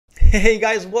Hey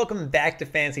guys, welcome back to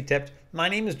Fantasy Tips. My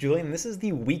name is Julian, and this is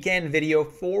the weekend video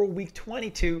for week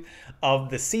 22 of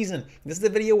the season. This is the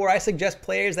video where I suggest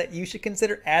players that you should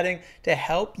consider adding to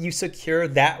help you secure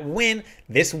that win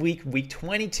this week, week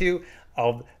 22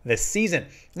 of the season.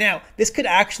 Now, this could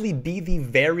actually be the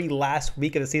very last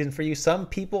week of the season for you. Some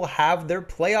people have their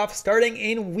playoffs starting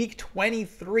in week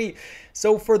 23.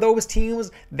 So for those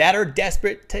teams that are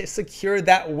desperate to secure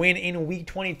that win in week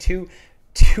 22,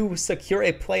 to secure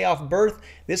a playoff berth,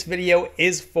 this video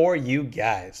is for you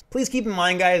guys. Please keep in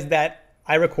mind, guys, that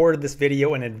I recorded this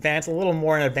video in advance, a little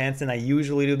more in advance than I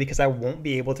usually do, because I won't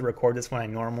be able to record this when I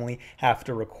normally have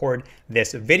to record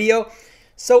this video.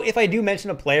 So if I do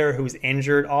mention a player who's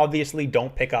injured, obviously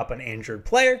don't pick up an injured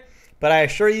player, but I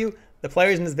assure you the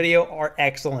players in this video are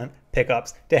excellent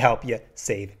pickups to help you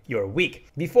save your week.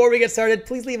 Before we get started,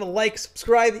 please leave a like,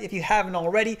 subscribe if you haven't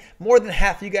already. More than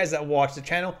half of you guys that watch the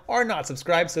channel are not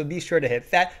subscribed, so be sure to hit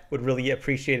that. Would really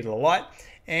appreciate it a lot.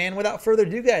 And without further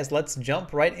ado, guys, let's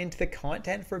jump right into the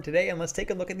content for today and let's take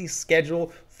a look at the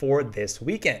schedule for this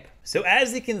weekend. So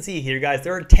as you can see here, guys,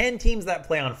 there are 10 teams that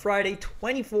play on Friday,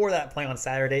 24 that play on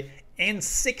Saturday, and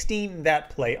 16 that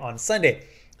play on Sunday.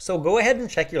 So go ahead and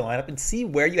check your lineup and see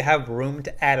where you have room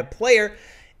to add a player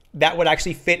that would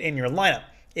actually fit in your lineup.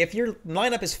 If your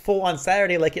lineup is full on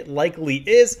Saturday, like it likely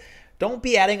is, don't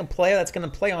be adding a player that's going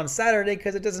to play on Saturday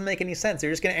because it doesn't make any sense.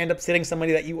 You're just going to end up sitting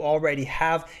somebody that you already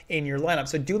have in your lineup.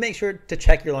 So do make sure to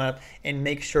check your lineup and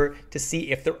make sure to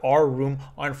see if there are room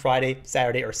on Friday,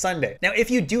 Saturday, or Sunday. Now, if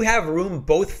you do have room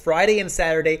both Friday and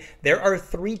Saturday, there are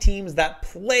 3 teams that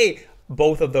play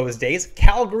both of those days: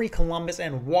 Calgary, Columbus,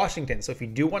 and Washington. So if you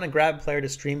do want to grab a player to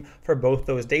stream for both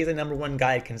those days, the number one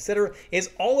guy I'd consider is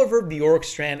Oliver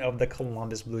Bjorkstrand of the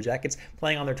Columbus Blue Jackets,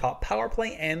 playing on their top power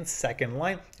play and second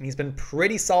line. And he's been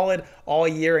pretty solid all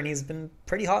year, and he's been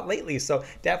pretty hot lately. So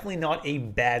definitely not a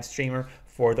bad streamer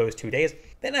for those 2 days.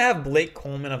 Then I have Blake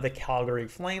Coleman of the Calgary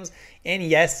Flames. And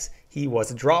yes, he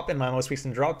was a drop in my most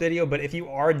recent drop video, but if you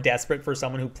are desperate for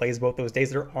someone who plays both those days,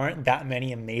 there aren't that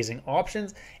many amazing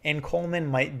options, and Coleman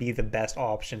might be the best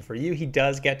option for you. He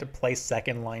does get to play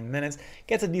second line minutes,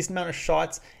 gets a decent amount of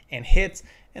shots and hits,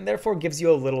 and therefore gives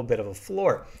you a little bit of a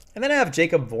floor. And then I have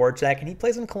Jacob Voracek, and he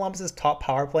plays in Columbus's top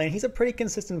power play, and he's a pretty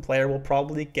consistent player, will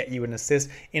probably get you an assist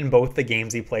in both the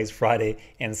games he plays Friday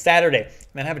and Saturday. And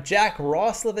then I have Jack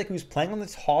Roslovic, who's playing on the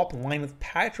top line with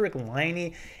Patrick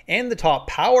Laine, and the top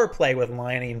power play with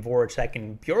Laine and Voracek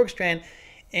and Bjorkstrand.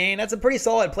 And that's a pretty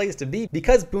solid place to be.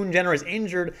 Because Boone Jenner is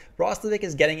injured, Roslovic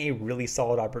is getting a really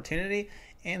solid opportunity,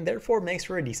 and therefore makes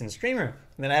for a decent streamer.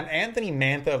 And then I have Anthony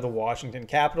Mantha of the Washington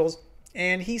Capitals,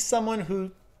 and he's someone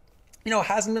who,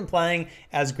 hasn't been playing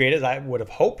as great as I would have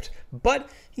hoped, but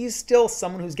he's still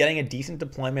someone who's getting a decent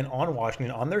deployment on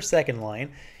Washington on their second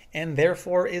line, and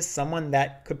therefore is someone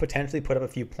that could potentially put up a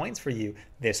few points for you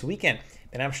this weekend.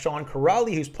 Then I have Sean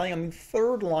Corrali, who's playing on the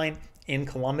third line in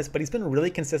Columbus, but he's been really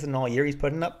consistent all year. He's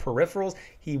putting up peripherals,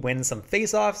 he wins some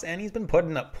faceoffs, and he's been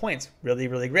putting up points. Really,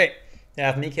 really great. Then I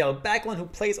have Mikael Backlund, who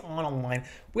plays on a line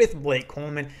with Blake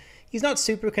Coleman. He's not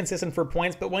super consistent for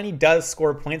points, but when he does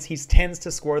score points, he tends to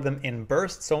score them in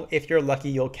bursts. So if you're lucky,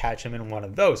 you'll catch him in one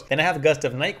of those. Then I have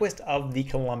Gustav Nyquist of the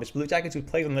Columbus Blue Jackets, who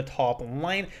plays on the top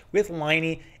line with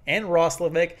Laine and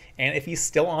Roslovic. And if he's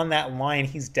still on that line,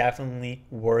 he's definitely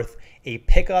worth a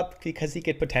pickup because he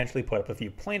could potentially put up a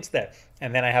few points there.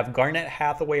 And then I have Garnett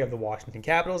Hathaway of the Washington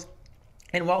Capitals.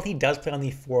 And while he does play on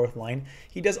the fourth line,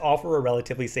 he does offer a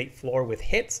relatively safe floor with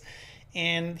hits.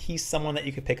 And he's someone that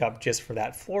you could pick up just for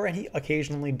that floor, and he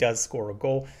occasionally does score a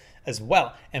goal as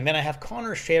well. And then I have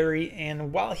Connor Sherry,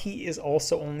 and while he is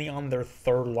also only on their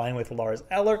third line with Lars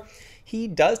Eller, he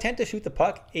does tend to shoot the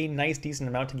puck a nice decent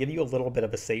amount to give you a little bit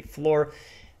of a safe floor,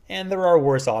 and there are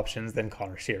worse options than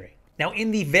Connor Sherry. Now,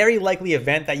 in the very likely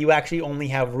event that you actually only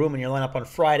have room in your lineup on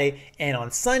Friday and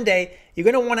on Sunday,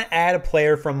 you're going to want to add a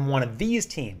player from one of these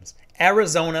teams: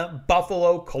 Arizona,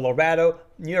 Buffalo, Colorado,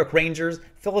 New York Rangers,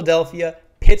 Philadelphia,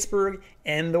 Pittsburgh,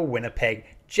 and the Winnipeg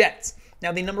Jets.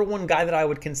 Now, the number one guy that I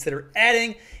would consider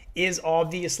adding is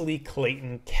obviously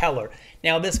Clayton Keller.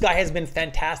 Now, this guy has been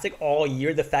fantastic all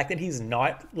year. The fact that he's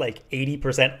not like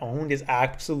 80% owned is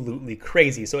absolutely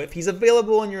crazy. So if he's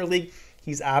available in your league,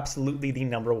 he's absolutely the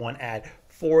number one add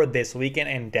for this weekend,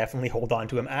 and definitely hold on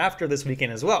to him after this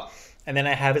weekend as well. And then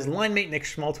I have his line mate, Nick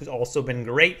Schmaltz, who's also been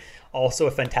great. Also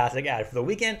a fantastic ad for the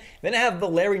weekend. Then I have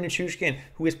Valeri Nichushkin,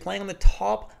 who is playing on the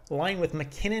top line with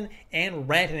McKinnon and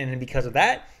Rantanen. And because of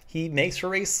that, he makes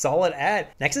for a solid ad.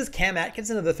 Next is Cam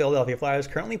Atkinson of the Philadelphia Flyers,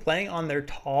 currently playing on their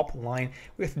top line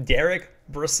with Derek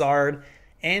Brassard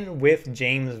and with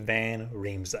James Van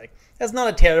Riemsdyk. That's not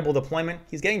a terrible deployment.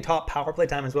 He's getting top power play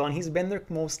time as well, and he's been their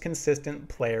most consistent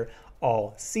player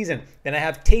all season. Then I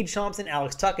have Tage Thompson,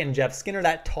 Alex Tuck, and Jeff Skinner,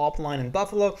 that top line in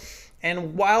Buffalo.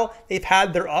 And while they've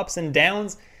had their ups and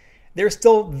downs, they're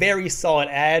still very solid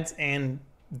adds, and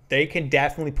they can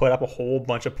definitely put up a whole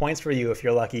bunch of points for you if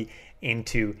you're lucky in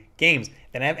 2 games.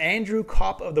 Then I have Andrew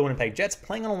Kopp of the Winnipeg Jets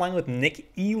playing on a line with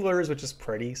Nick Ehlers, which is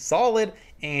pretty solid,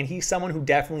 and he's someone who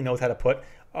definitely knows how to put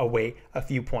away a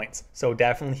few points. So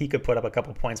definitely he could put up a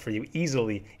couple points for you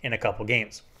easily in a couple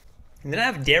games. And then I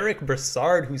have Derek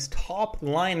Brassard, who's top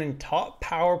line and top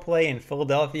power play in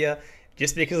Philadelphia,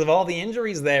 just because of all the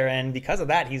injuries there, and because of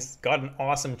that, he's got an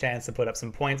awesome chance to put up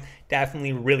some points.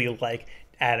 Definitely really like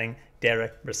adding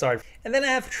Derek Brassard. And then I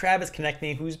have Travis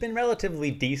Konechny, who's been relatively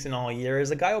decent all year.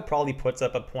 Is a guy who probably puts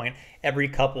up a point every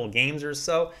couple of games or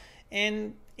so,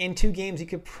 and in 2 games you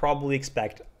could probably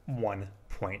expect 1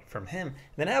 point from him. And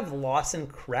then I have Lawson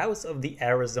Krause of the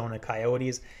Arizona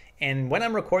Coyotes. And when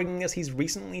I'm recording this, he's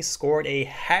recently scored a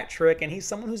hat trick, and he's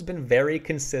someone who's been very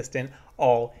consistent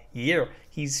all year.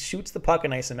 He shoots the puck a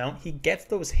nice amount. He gets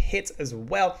those hits as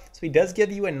well. So he does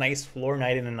give you a nice floor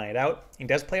night in and night out. He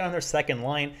does play on their second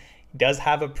line. He does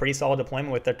have a pretty solid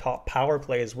deployment with their top power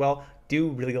play as well. Do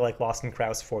really like Lawson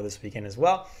Krause for this weekend as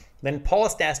well. Then Paul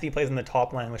Stastny plays on the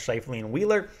top line with Scheifele and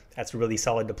Wheeler. That's a really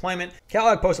solid deployment.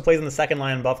 Cal Posta plays on the second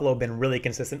line in Buffalo, been really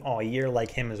consistent all year,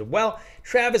 like him as well.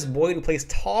 Travis Boyd, who plays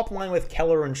top line with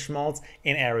Keller and Schmaltz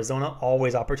in Arizona,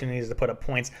 always opportunities to put up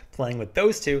points playing with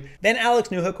those two. Then Alex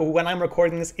Newhook, who when I'm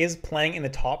recording this is playing in the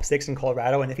top 6 in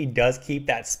Colorado, and if he does keep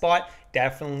that spot,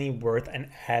 definitely worth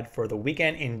an add for the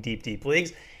weekend in deep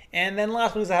leagues. And then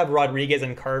last one is I have Rodriguez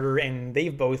and Carter, and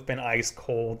they've both been ice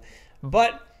cold,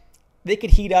 but they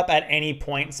could heat up at any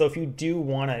point. So if you do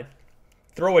want to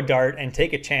throw a dart and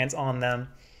take a chance on them,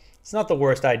 it's not the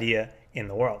worst idea in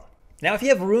the world. Now, if you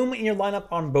have room in your lineup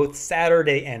on both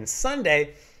Saturday and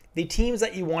Sunday, the teams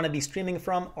that you want to be streaming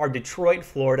from are Detroit,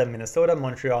 Florida, Minnesota,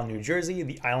 Montreal, New Jersey,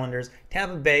 the Islanders,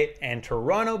 Tampa Bay, and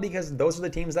Toronto, because those are the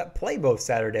teams that play both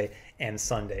Saturday and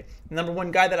Sunday. The number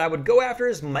 1 guy that I would go after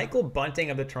is Michael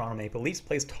Bunting of the Toronto Maple Leafs,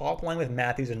 plays top line with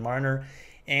Matthews and Marner,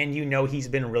 and you know he's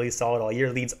been really solid all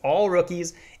year, leads all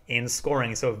rookies in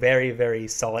scoring, so very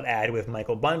solid ad with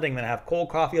Michael Bunting. Then I have Cole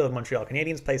Caulfield of Montreal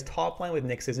Canadiens, plays top line with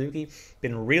Nick Suzuki,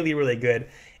 been really good,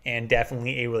 and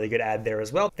definitely a really good ad there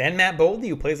as well. Then Matt Boldy,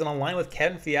 who plays on a line with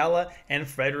Kevin Fiala and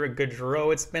Frederick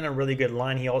Gaudreau. It's been a really good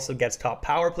line. He also gets top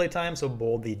power play time, so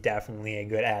Boldy definitely a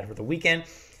good ad for the weekend.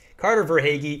 Carter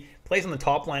Verhaeghe plays on the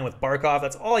top line with Barkov.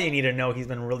 That's all you need to know. He's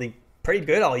been really pretty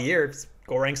good all year,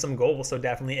 scoring some goals, so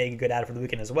definitely a good ad for the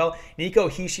weekend as well. Nico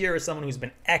Hischier is someone who's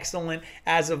been excellent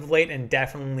as of late, and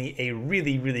definitely a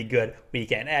really good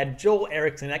weekend ad. Joel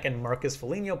Eriksson and Marcus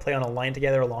Foligno play on a line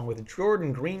together along with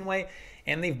Jordan Greenway,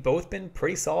 and they've both been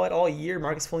pretty solid all year.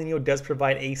 Marcus Foligno does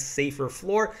provide a safer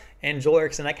floor, and Joel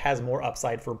Eriksson has more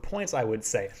upside for points, I would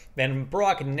say. Then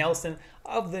Brock Nelson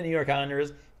of the New York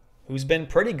Islanders, who's been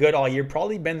pretty good all year,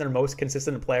 probably been their most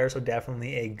consistent player, so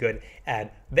definitely a good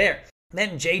ad there.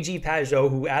 Then JG Pajot,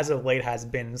 who as of late has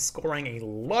been scoring a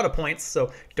lot of points, so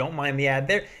don't mind the ad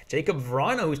there. Jacob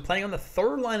Vrana, who's playing on the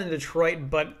third line in Detroit,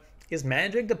 but is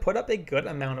managing to put up a good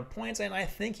amount of points, and I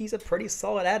think he's a pretty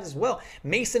solid ad as well.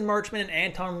 Mason Marchment and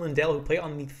Anton Lundell, who play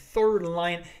on the third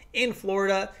line in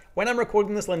Florida. When I'm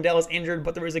recording this, Lundell is injured,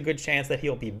 but there is a good chance that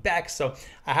he'll be back, so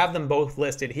I have them both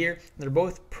listed here. They're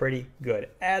both pretty good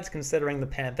ads, considering the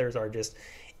Panthers are just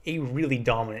a really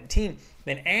dominant team.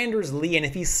 Then Anders Lee, and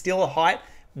if he's still hot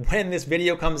when this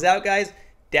video comes out, guys,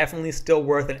 definitely still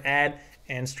worth an ad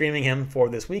and streaming him for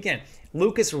this weekend.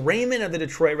 Lucas Raymond of the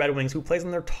Detroit Red Wings, who plays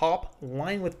on their top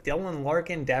line with Dylan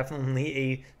Larkin, definitely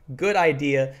a good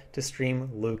idea to stream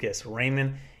Lucas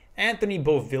Raymond. Anthony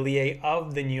Beauvillier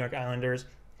of the New York Islanders,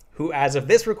 who as of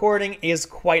this recording is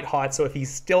quite hot, so if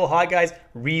he's still hot, guys,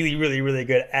 really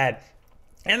good ad.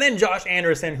 And then Josh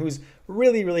Anderson, who's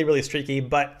really streaky,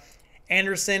 but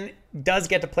Anderson does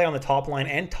get to play on the top line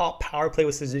and top power play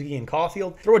with Suzuki and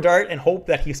Caulfield. Throw a dart and hope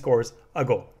that he scores a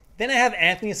goal. Then I have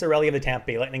Anthony Cirelli of the Tampa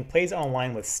Bay Lightning, plays on a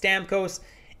line with Stamkos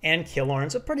and Killorn.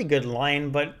 It's a pretty good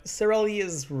line, but Cirelli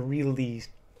is really...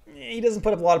 he doesn't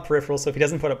put up a lot of peripherals, so if he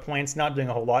doesn't put up points, not doing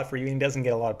a whole lot for you. He doesn't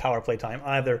get a lot of power play time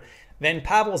either. Then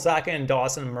Pavel Zacha and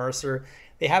Dawson Mercer,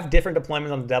 they have different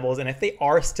deployments on the Devils, and if they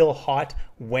are still hot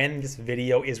when this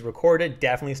video is recorded,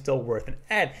 definitely still worth an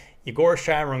ad. Yegor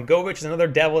Sharangovich is another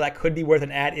Devil that could be worth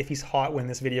an ad if he's hot when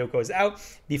this video goes out.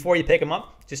 Before you pick him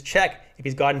up, just check if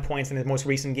he's gotten points in his most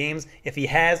recent games. If he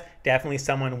has, definitely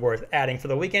someone worth adding for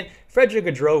the weekend. Frederick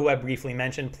Gaudreau, who I briefly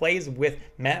mentioned, plays with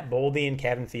Matt Boldy and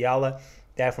Kevin Fiala.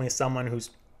 Definitely someone who's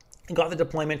got the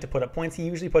deployment to put up points. He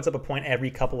usually puts up a point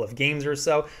every couple of games or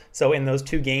so. So in those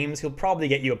 2 games, he'll probably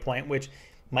get you a point, which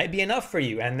might be enough for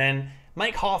you. And then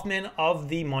Mike Hoffman of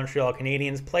the Montreal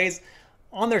Canadiens plays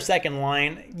on their second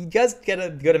line. He does get a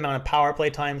good amount of power play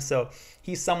time, so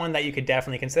he's someone that you could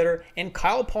definitely consider. And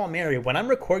Kyle Palmieri, when I'm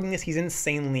recording this, he's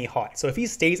insanely hot. So if he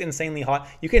stays insanely hot,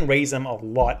 you can raise him a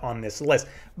lot on this list.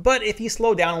 But if he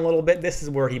slow down a little bit, this is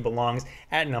where he belongs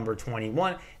at number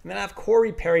 21. And then I have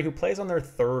Corey Perry, who plays on their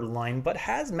third line, but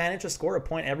has managed to score a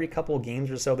point every couple of games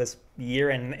or so this year.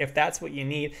 And if that's what you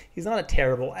need, he's not a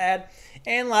terrible ad.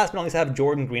 And last but not least, I have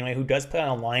Jordan Greenway, who does play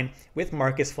on a line with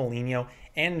Marcus Foligno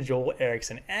and Joel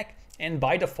Eriksson Ek. And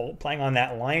by default, playing on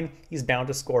that line, he's bound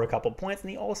to score a couple points, and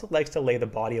he also likes to lay the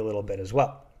body a little bit as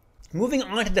well. Moving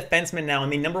on to defensemen now,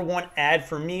 and the number 1 ad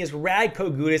for me is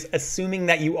Radko Gudas, assuming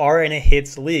that you are in a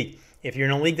hits league. If you're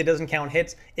in a league that doesn't count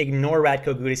hits, ignore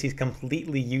Radko Gudas. He's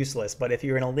completely useless. But if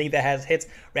you're in a league that has hits,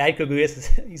 Radko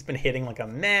Gudas, he's been hitting like a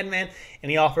madman,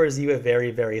 and he offers you a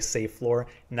very, very safe floor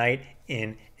night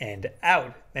in and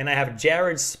out. Then I have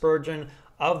Jared Spurgeon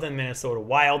of the Minnesota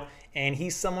Wild, and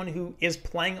he's someone who is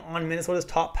playing on Minnesota's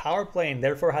top power play and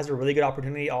therefore has a really good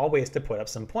opportunity always to put up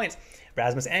some points.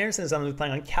 Rasmus Anderson is someone who's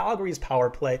playing on Calgary's power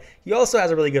play. He also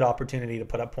has a really good opportunity to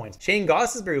put up points. Shane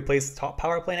Gostisbehere, who plays top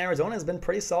power play in Arizona, has been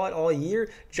pretty solid all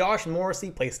year. Josh Morrissey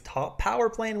plays top power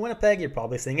play in Winnipeg. You're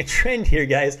probably seeing a trend here,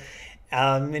 guys.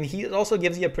 And he also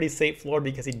gives you a pretty safe floor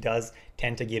because he does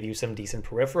tend to give you some decent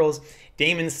peripherals.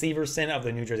 Damon Severson of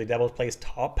the New Jersey Devils plays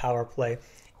top power play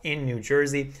in New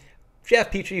Jersey.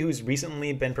 Jeff Petrie, who's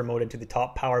recently been promoted to the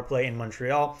top power play in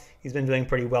Montreal, he's been doing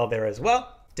pretty well there as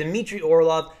well. Dmitry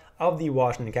Orlov of the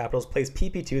Washington Capitals plays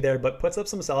PP2 there, but puts up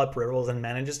some solid peripherals and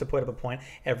manages to put up a point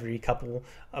every couple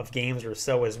of games or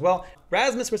so as well.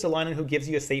 Rasmus Ristolainen, who gives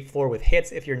you a safe floor with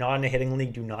hits. If you're not in a hitting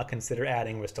league, do not consider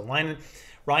adding Ristolainen.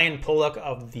 Ryan Pulock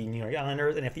of the New York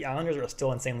Islanders, and if the Islanders are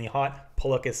still insanely hot,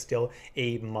 Pulock is still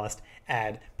a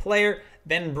must-add player.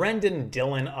 Then Brendan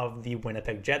Dillon of the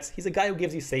Winnipeg Jets. He's a guy who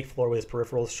gives you safe floor with his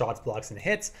peripherals, shots, blocks, and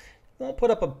hits. Won't put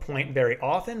up a point very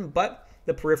often, but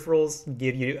the peripherals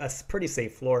give you a pretty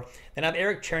safe floor. Then I have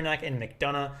Eric Chernak and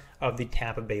McDonough of the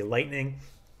Tampa Bay Lightning,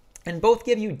 and both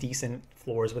give you decent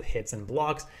floors with hits and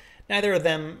blocks. Neither of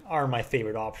them are my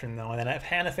favorite option, though. And then I have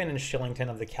Hanifin and Shillington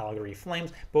of the Calgary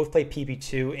Flames. Both play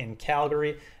PP2 in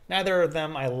Calgary. Neither of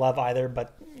them I love either,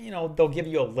 but, you know, they'll give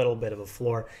you a little bit of a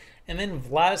floor. And then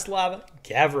Vladislav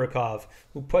Gavrikov,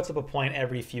 who puts up a point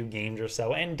every few games or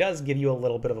so and does give you a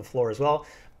little bit of a floor as well,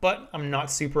 but I'm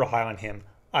not super high on him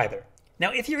either.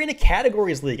 Now, if you're in a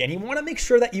categories league and you want to make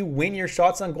sure that you win your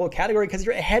shots on goal category because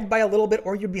you're ahead by a little bit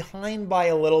or you're behind by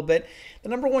a little bit, the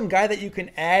number 1 guy that you can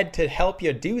add to help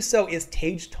you do so is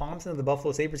Tage Thompson of the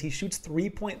Buffalo Sabres. He shoots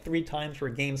 3.3 times per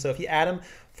game. So if you add him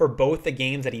for both the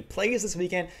games that he plays this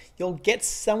weekend, you'll get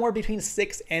somewhere between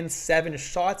 6 and 7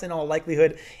 shots in all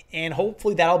likelihood, and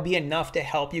hopefully that'll be enough to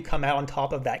help you come out on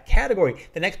top of that category.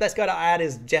 The next best guy to add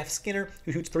is Jeff Skinner,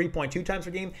 who shoots 3.2 times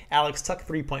per game, Alex Tuck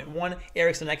 3.1,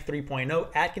 Eriksson Ek 3.0,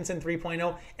 Atkinson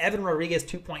 3.0, Evan Rodriguez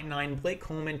 2.9, Blake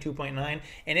Coleman 2.9,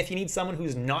 and if you need someone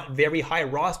who's not very high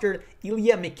rostered,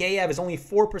 Ilya Mikheyev is only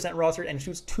 4% rostered and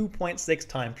shoots 2.6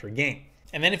 times per game.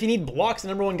 And then if you need blocks, the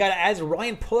number 1 guy to add is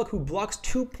Ryan Pulock, who blocks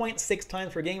 2.6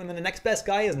 times per game. And then the next best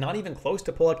guy is not even close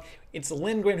to Pulock. It's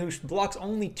Lindgren, who blocks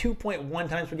only 2.1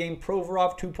 times per game.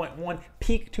 Provorov 2.1,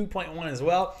 Peak 2.1 as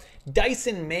well.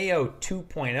 Dyson Mayo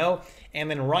 2.0, and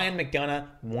then Ryan McDonough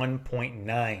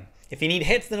 1.9. If you need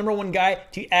hits, the number 1 guy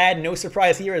to add, no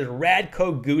surprise here, is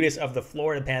Radko Gudas of the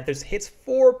Florida Panthers. Hits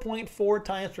 4.4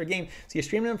 times per game. So you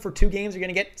stream him for 2 games, you're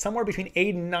going to get somewhere between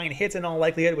 8 and 9 hits in all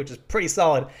likelihood, which is pretty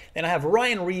solid. Then I have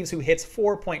Ryan Reeves, who hits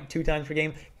 4.2 times per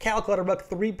game. Cal Clutterbuck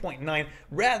 3.9.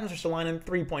 Rasmus Ristolainen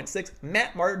 3.6.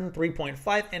 Matt Martin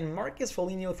 3.5. And Marcus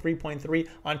Foligno 3.3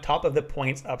 on top of the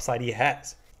points upside he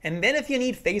has. And then if you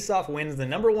need face-off wins, the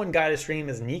number 1 guy to stream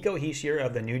is Nico Hischier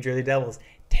of the New Jersey Devils.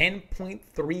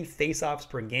 10.3 face-offs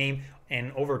per game,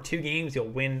 and over 2 games you'll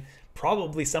win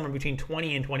probably somewhere between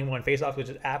 20 and 21 face-offs, which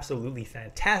is absolutely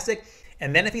fantastic.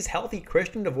 And then if he's healthy,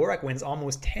 Christian Dvorak wins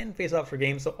almost 10 face-offs per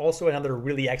game, so also another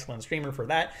really excellent streamer for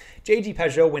that. JG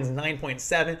Pajot wins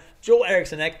 9.7. Joel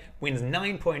Eriksson Ek wins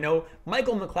 9.0.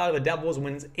 Michael McLeod of the Devils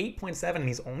wins 8.7, and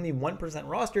he's only 1%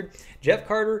 rostered. Jeff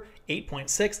Carter,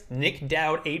 8.6. Nick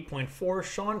Dowd, 8.4.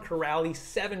 Sean Corrali,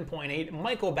 7.8.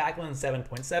 Michael Backlund,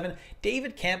 7.7.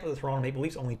 David Camp of the Toronto Maple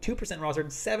Leafs, only 2%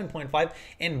 rostered, 7.5.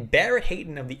 And Barrett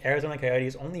Hayton of the Arizona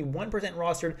Coyotes, only 1%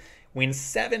 rostered, wins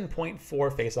 7.4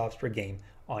 faceoffs per game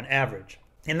on average.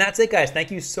 And that's it, guys. Thank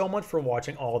you so much for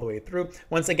watching all the way through.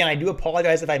 Once again, I do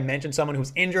apologize if I mentioned someone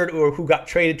who's injured or who got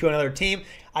traded to another team.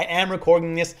 I am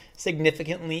recording this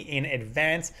significantly in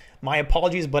advance. My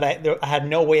apologies, but I had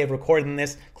no way of recording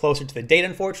this closer to the date,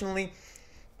 unfortunately.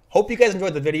 Hope you guys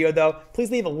enjoyed the video, though. Please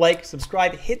leave a like,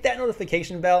 subscribe, hit that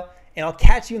notification bell, and I'll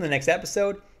catch you in the next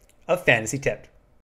episode of Fantasy Tipped.